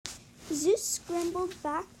Zeus scrambled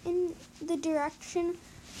back in the direction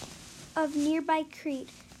of nearby Crete,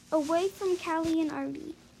 away from Callie and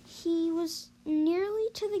Artie. He was nearly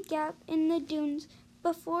to the gap in the dunes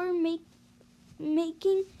before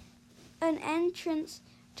making an entrance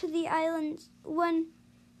to the island when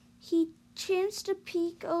he chanced to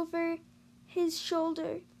peek over his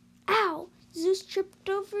shoulder. Ow! Zeus tripped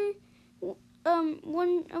over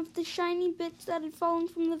one of the shiny bits that had fallen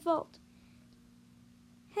from the vault.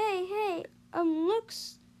 Hey,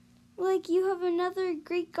 looks like you have another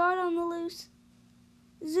Greek god on the loose.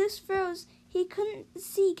 Zeus froze. He couldn't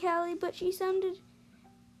see Callie, but she sounded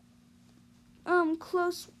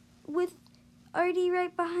close with Artie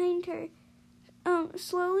right behind her.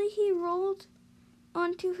 Slowly he rolled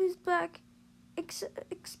onto his back,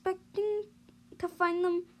 expecting to find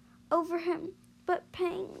them over him, but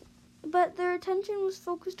their attention was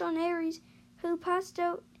focused on Ares, who passed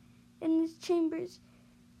out in his chambers,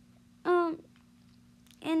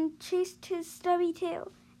 and chased his stubby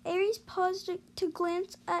tail. Ares paused to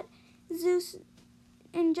glance at Zeus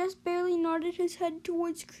and just barely nodded his head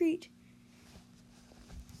towards Crete.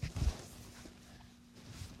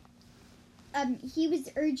 He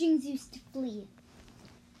was urging Zeus to flee.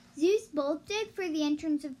 Zeus bolted for the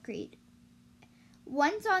entrance of Crete.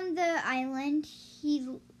 Once on the island, he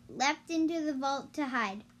leapt into the vault to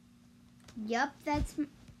hide. Yup, that's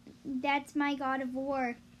my god of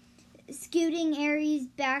war. Scooting Ares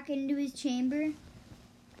back into his chamber.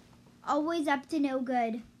 Always up to no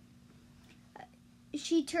good.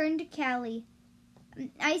 She turned to Callie.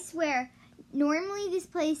 I swear, normally this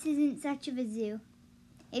place isn't such of a zoo.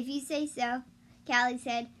 If you say so, Callie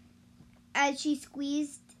said, as she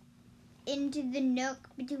squeezed into the nook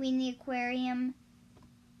between the aquarium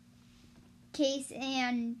case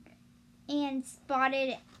and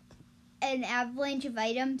spotted an avalanche of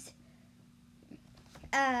items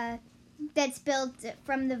that spilled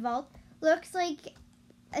from the vault. Looks like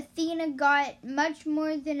Athena got much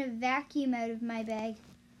more than a vacuum out of my bag.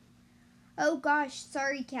 Oh gosh,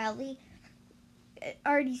 sorry, Callie,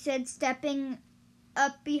 Artie said, stepping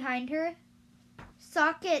up behind her.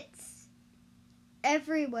 Sockets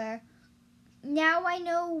everywhere. Now I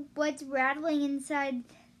know what's rattling inside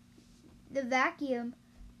the vacuum.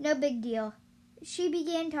 No big deal. She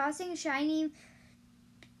began tossing shiny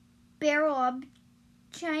barrel-shaped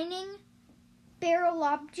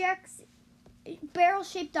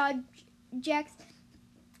objects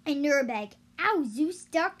into her bag. Ow! Zeus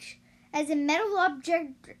ducked as metal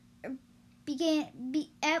objects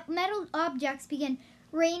began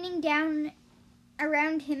raining down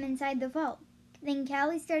around him inside the vault. Then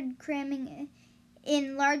Callie started cramming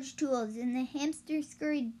in large tools, and the hamster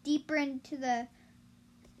scurried deeper into the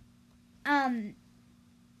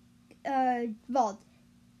vault.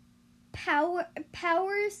 Power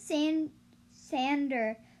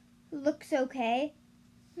Sander looks okay.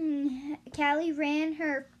 Callie ran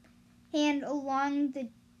her hand along the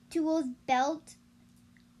tool's belt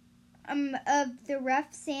of the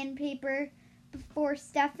rough sandpaper before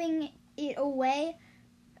stuffing it away.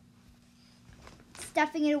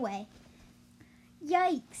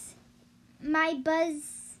 Yikes! My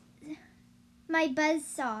buzz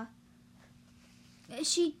saw.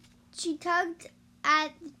 She tugged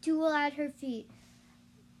at the tool at her feet.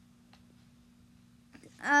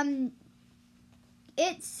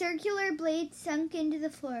 Its circular blade sunk into the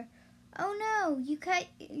floor. Oh no! You cut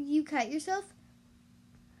yourself?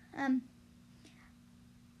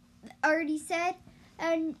 Artie said.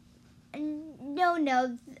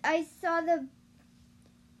 No. I saw the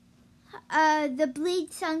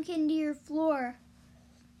blade sunk into your floor.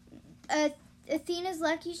 Athena's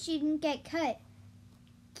lucky she didn't get cut.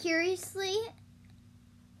 Curiosity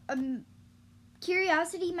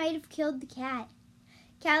might have killed the cat.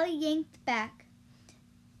 Callie yanked back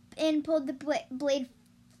and pulled the blade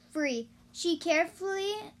free. She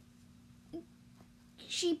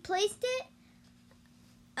placed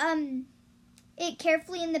it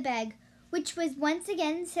carefully in the bag, which was once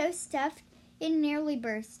again so stuffed it nearly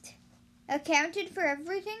burst. Accounted for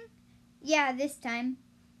everything? Yeah, this time.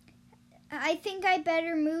 I think I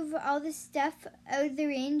better move all the stuff out of the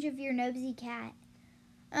range of your nosy cat.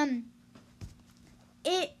 In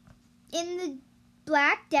the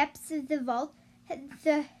black depths of the vault,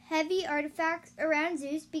 the heavy artifacts around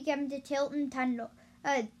Zeus began to tilt and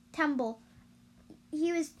tumble.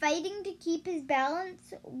 He was fighting to keep his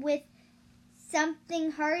balance with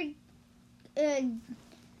something hard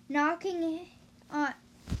knocking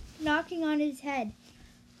on his head.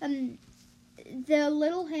 The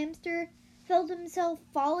little hamster felt himself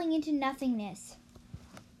falling into nothingness.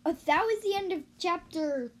 That was the end of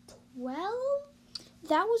chapter 12.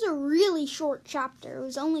 That was a really short chapter. It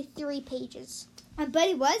was only 3 pages. But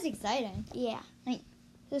it was exciting. Yeah. Like-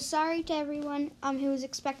 So sorry to everyone who was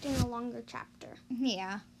expecting a longer chapter.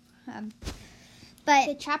 Yeah. But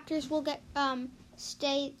The chapters will get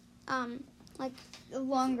stay like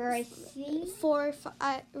longer, I think.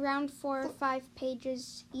 around 4 or 5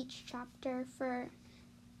 pages each chapter for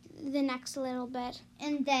the next little bit.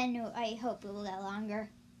 And then I hope it will get longer.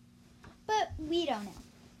 But we don't know.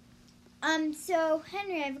 So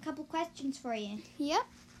Henry, I have a couple questions for you. Yep.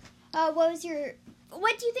 What do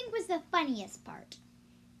you think was the funniest part?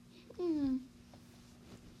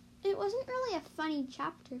 It wasn't really a funny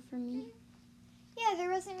chapter for me. Yeah,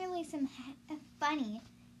 there wasn't really some funny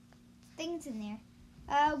things in there.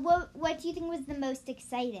 What do you think was the most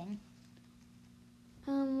exciting?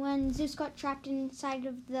 When Zeus got trapped inside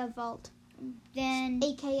of the vault, Then,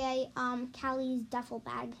 aka Callie's duffel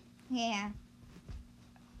bag. yeah.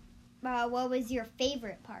 What was your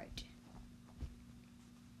favorite part?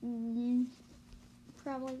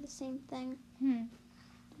 Probably the same thing.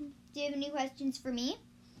 Do you have any questions for me?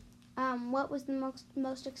 What was the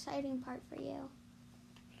most exciting part for you?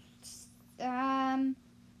 I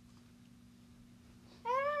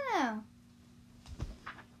don't know.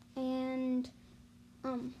 And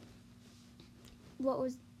what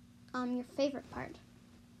was your favorite part?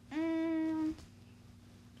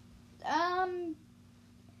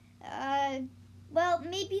 Well,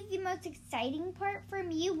 maybe the most exciting part for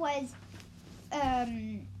me was,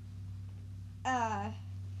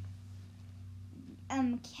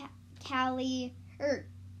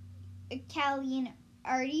 Callie and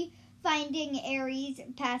Artie finding Ares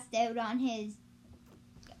passed out on his,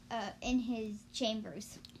 in his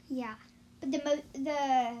chambers. Yeah. But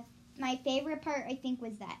my favorite part, I think,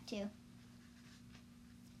 was that too.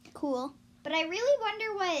 Cool. But I really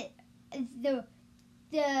wonder what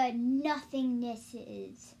the nothingness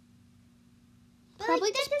is. But Probably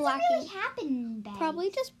that just doesn't blacking. really happen in bags. Probably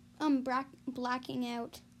just blacking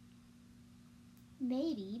out.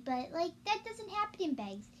 Maybe, but that doesn't happen in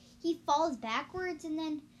bags. He falls backwards and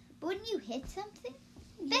then, but wouldn't you hit something?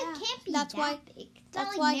 Yeah. That can't be That's that why- big. It's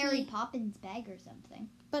that's not why like Mary he- Poppins bag or something.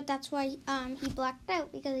 But that's why he blacked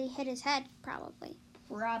out, because he hit his head probably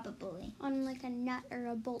Probably. on like a nut or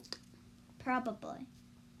a bolt. Probably.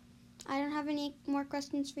 I don't have any more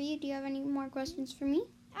questions for you. Do you have any more questions for me?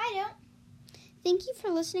 I don't. Thank you for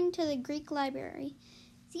listening to the Greek Library.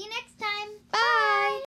 See you next time. Bye!